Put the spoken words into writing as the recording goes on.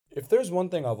If there's one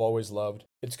thing I've always loved,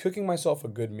 it's cooking myself a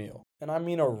good meal. And I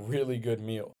mean a really good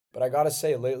meal. But I gotta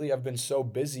say, lately I've been so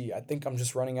busy, I think I'm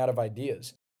just running out of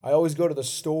ideas. I always go to the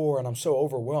store and I'm so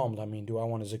overwhelmed. I mean, do I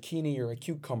want a zucchini or a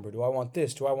cucumber? Do I want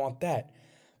this? Do I want that?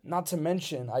 Not to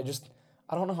mention, I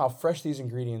don't know how fresh these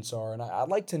ingredients are, and I'd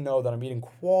like to know that I'm eating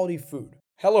quality food.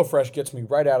 HelloFresh gets me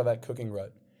right out of that cooking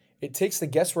rut. It takes the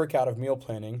guesswork out of meal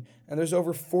planning, and there's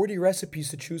over 40 recipes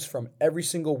to choose from every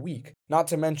single week. Not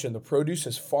to mention, the produce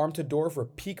is farm to door for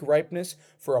peak ripeness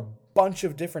for a bunch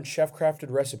of different chef crafted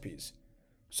recipes.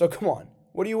 So come on,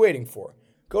 what are you waiting for?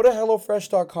 Go to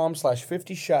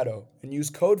HelloFresh.com/50shadow and use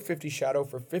code 50shadow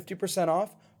for 50%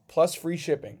 off plus free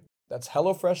shipping. That's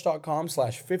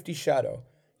HelloFresh.com/50shadow.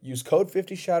 Use code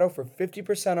 50shadow for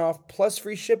 50% off plus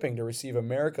free shipping to receive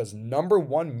America's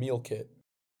 #1 meal kit.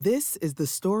 This is the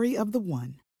story of the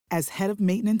one. As head of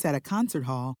maintenance at a concert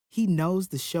hall, he knows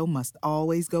the show must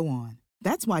always go on.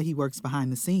 That's why he works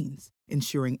behind the scenes,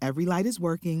 ensuring every light is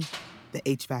working, the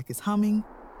HVAC is humming,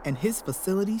 and his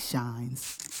facility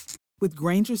shines. With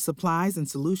Grainger's supplies and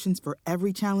solutions for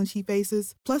every challenge he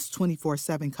faces, plus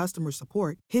 24/7 customer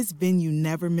support, his venue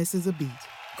never misses a beat.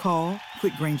 Call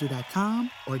quickgrainger.com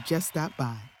or just stop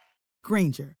by.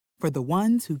 Grainger, for the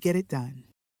ones who get it done.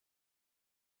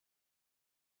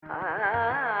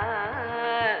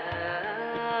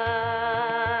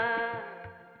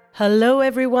 Hello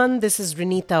everyone, this is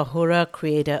Renita Hora,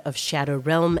 creator of Shadow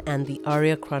Realm and the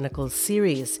Arya Chronicles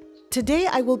series. Today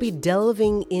I will be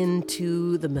delving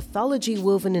into the mythology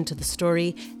woven into the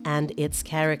story and its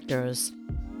characters.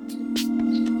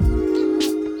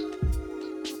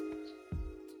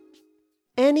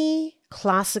 Any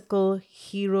classical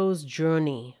hero's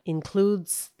journey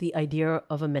includes the idea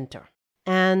of a mentor.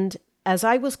 And as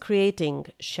I was creating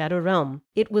Shadow Realm,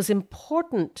 it was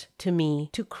important to me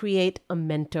to create a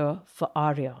mentor for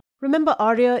Arya. Remember,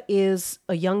 Arya is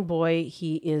a young boy.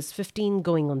 He is 15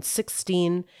 going on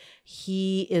 16.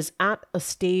 He is at a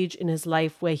stage in his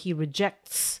life where he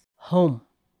rejects home.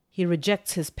 He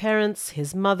rejects his parents,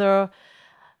 his mother.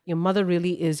 Your mother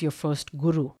really is your first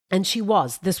guru. And she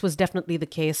was. This was definitely the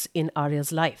case in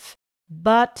Arya's life.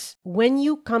 But when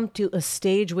you come to a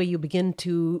stage where you begin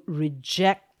to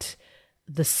reject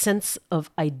the sense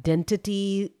of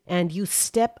identity and you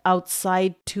step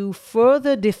outside to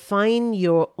further define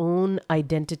your own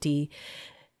identity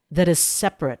that is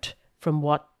separate from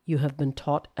what you have been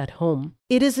taught at home,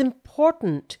 it is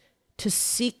important to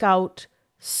seek out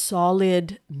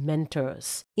solid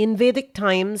mentors. In Vedic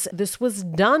times, this was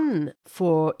done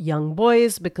for young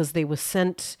boys because they were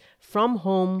sent from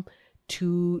home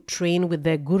to train with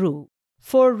their guru.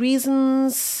 For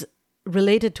reasons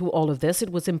related to all of this,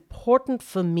 it was important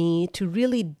for me to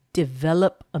really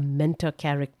develop a mentor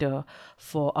character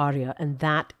for Arya, and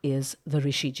that is the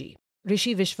Rishiji.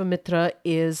 Rishi Vishvamitra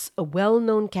is a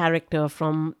well-known character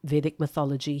from Vedic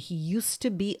mythology. He used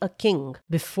to be a king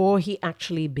before he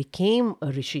actually became a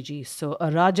Rishiji. So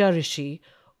a Raja Rishi,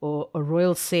 or a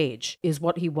royal sage, is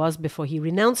what he was before he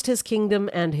renounced his kingdom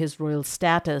and his royal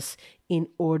status in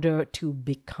order to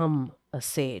become a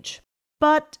sage.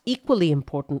 But equally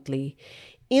importantly,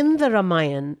 in the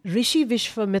Ramayana, Rishi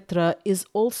Vishvamitra is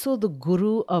also the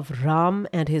guru of Ram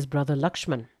and his brother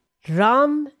Lakshman.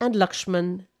 Ram and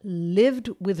Lakshman lived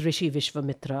with Rishi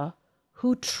Vishvamitra,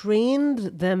 who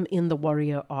trained them in the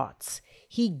warrior arts.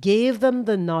 He gave them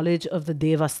the knowledge of the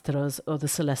Devastras, or the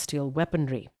celestial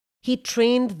weaponry. He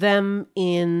trained them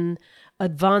in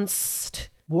advanced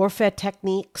warfare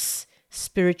techniques,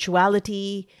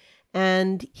 spirituality,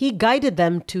 and he guided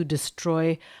them to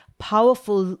destroy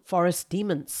powerful forest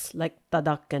demons like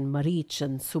Tadak and Marich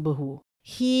and Subahu.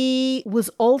 He was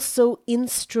also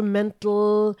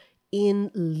instrumental in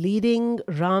leading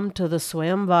Ram to the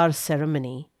Swayamvar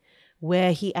ceremony,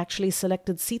 where he actually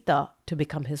selected Sita to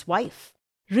become his wife.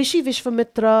 Rishi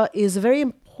Vishvamitra is a very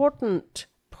important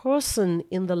person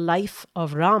in the life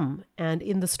of Ram and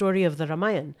in the story of the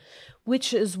Ramayana,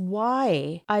 which is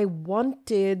why I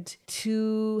wanted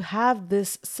to have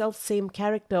this self-same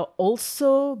character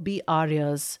also be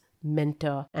Arya's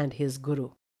mentor and his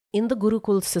guru. In the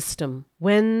Gurukul system,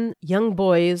 when young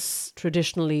boys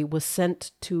traditionally were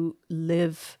sent to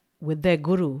live with their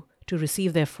guru to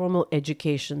receive their formal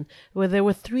education, where there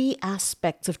were 3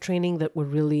 aspects of training that were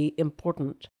really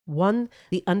important. 1,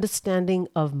 the understanding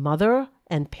of mother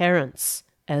and parents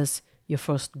as your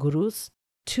first gurus.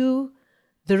 2,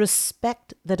 the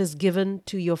respect that is given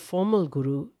to your formal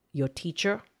guru, your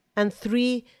teacher. And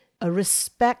 3, a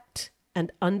respect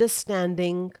and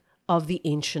understanding of the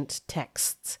ancient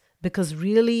texts, because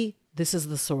really this is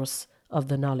the source of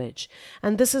the knowledge.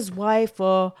 And this is why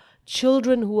for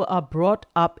children who are brought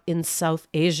up in South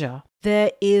Asia,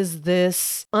 there is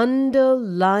this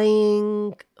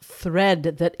underlying thread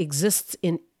that exists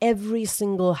in every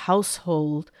single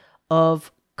household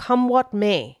of come what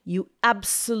may, you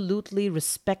absolutely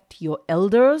respect your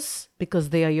elders because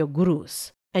they are your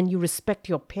gurus, and you respect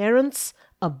your parents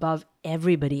above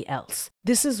everybody else.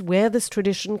 This is where this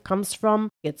tradition comes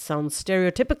from. It sounds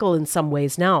stereotypical in some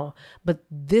ways now, but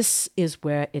this is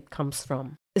where it comes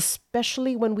from,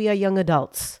 especially when we are young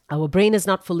adults. Our brain is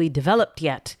not fully developed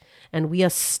yet, and we are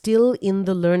still in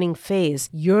the learning phase,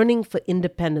 yearning for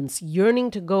independence,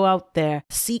 yearning to go out there,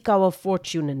 seek our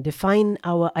fortune, and define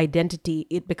our identity.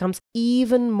 It becomes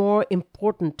even more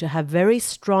important to have very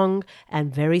strong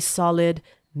and very solid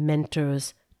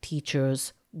mentors,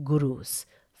 teachers, gurus.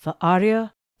 For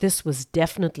Arya, this was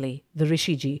definitely the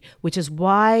Rishiji, which is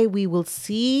why we will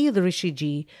see the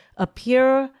Rishiji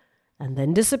appear and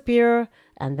then disappear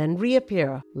and then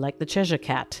reappear like the Cheshire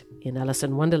Cat in Alice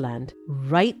in Wonderland,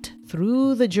 right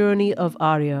through the journey of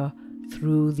Arya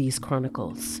through these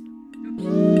chronicles.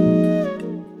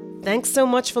 Thanks so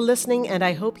much for listening, and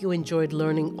I hope you enjoyed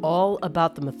learning all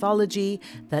about the mythology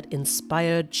that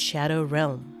inspired Shadow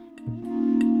Realm.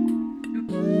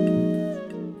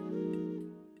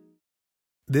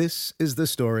 This is the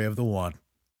story of the one.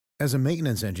 As a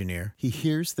maintenance engineer, he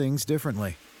hears things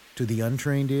differently. To the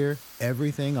untrained ear,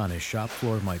 everything on his shop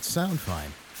floor might sound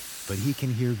fine, but he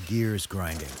can hear gears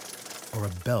grinding or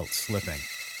a belt slipping.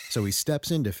 So he steps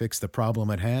in to fix the problem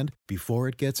at hand before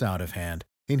it gets out of hand.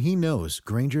 And he knows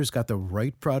Grainger's got the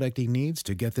right product he needs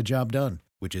to get the job done,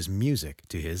 which is music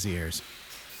to his ears.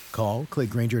 Call,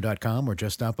 click Grainger.com, or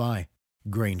just stop by.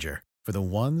 Grainger, for the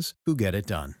ones who get it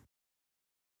done.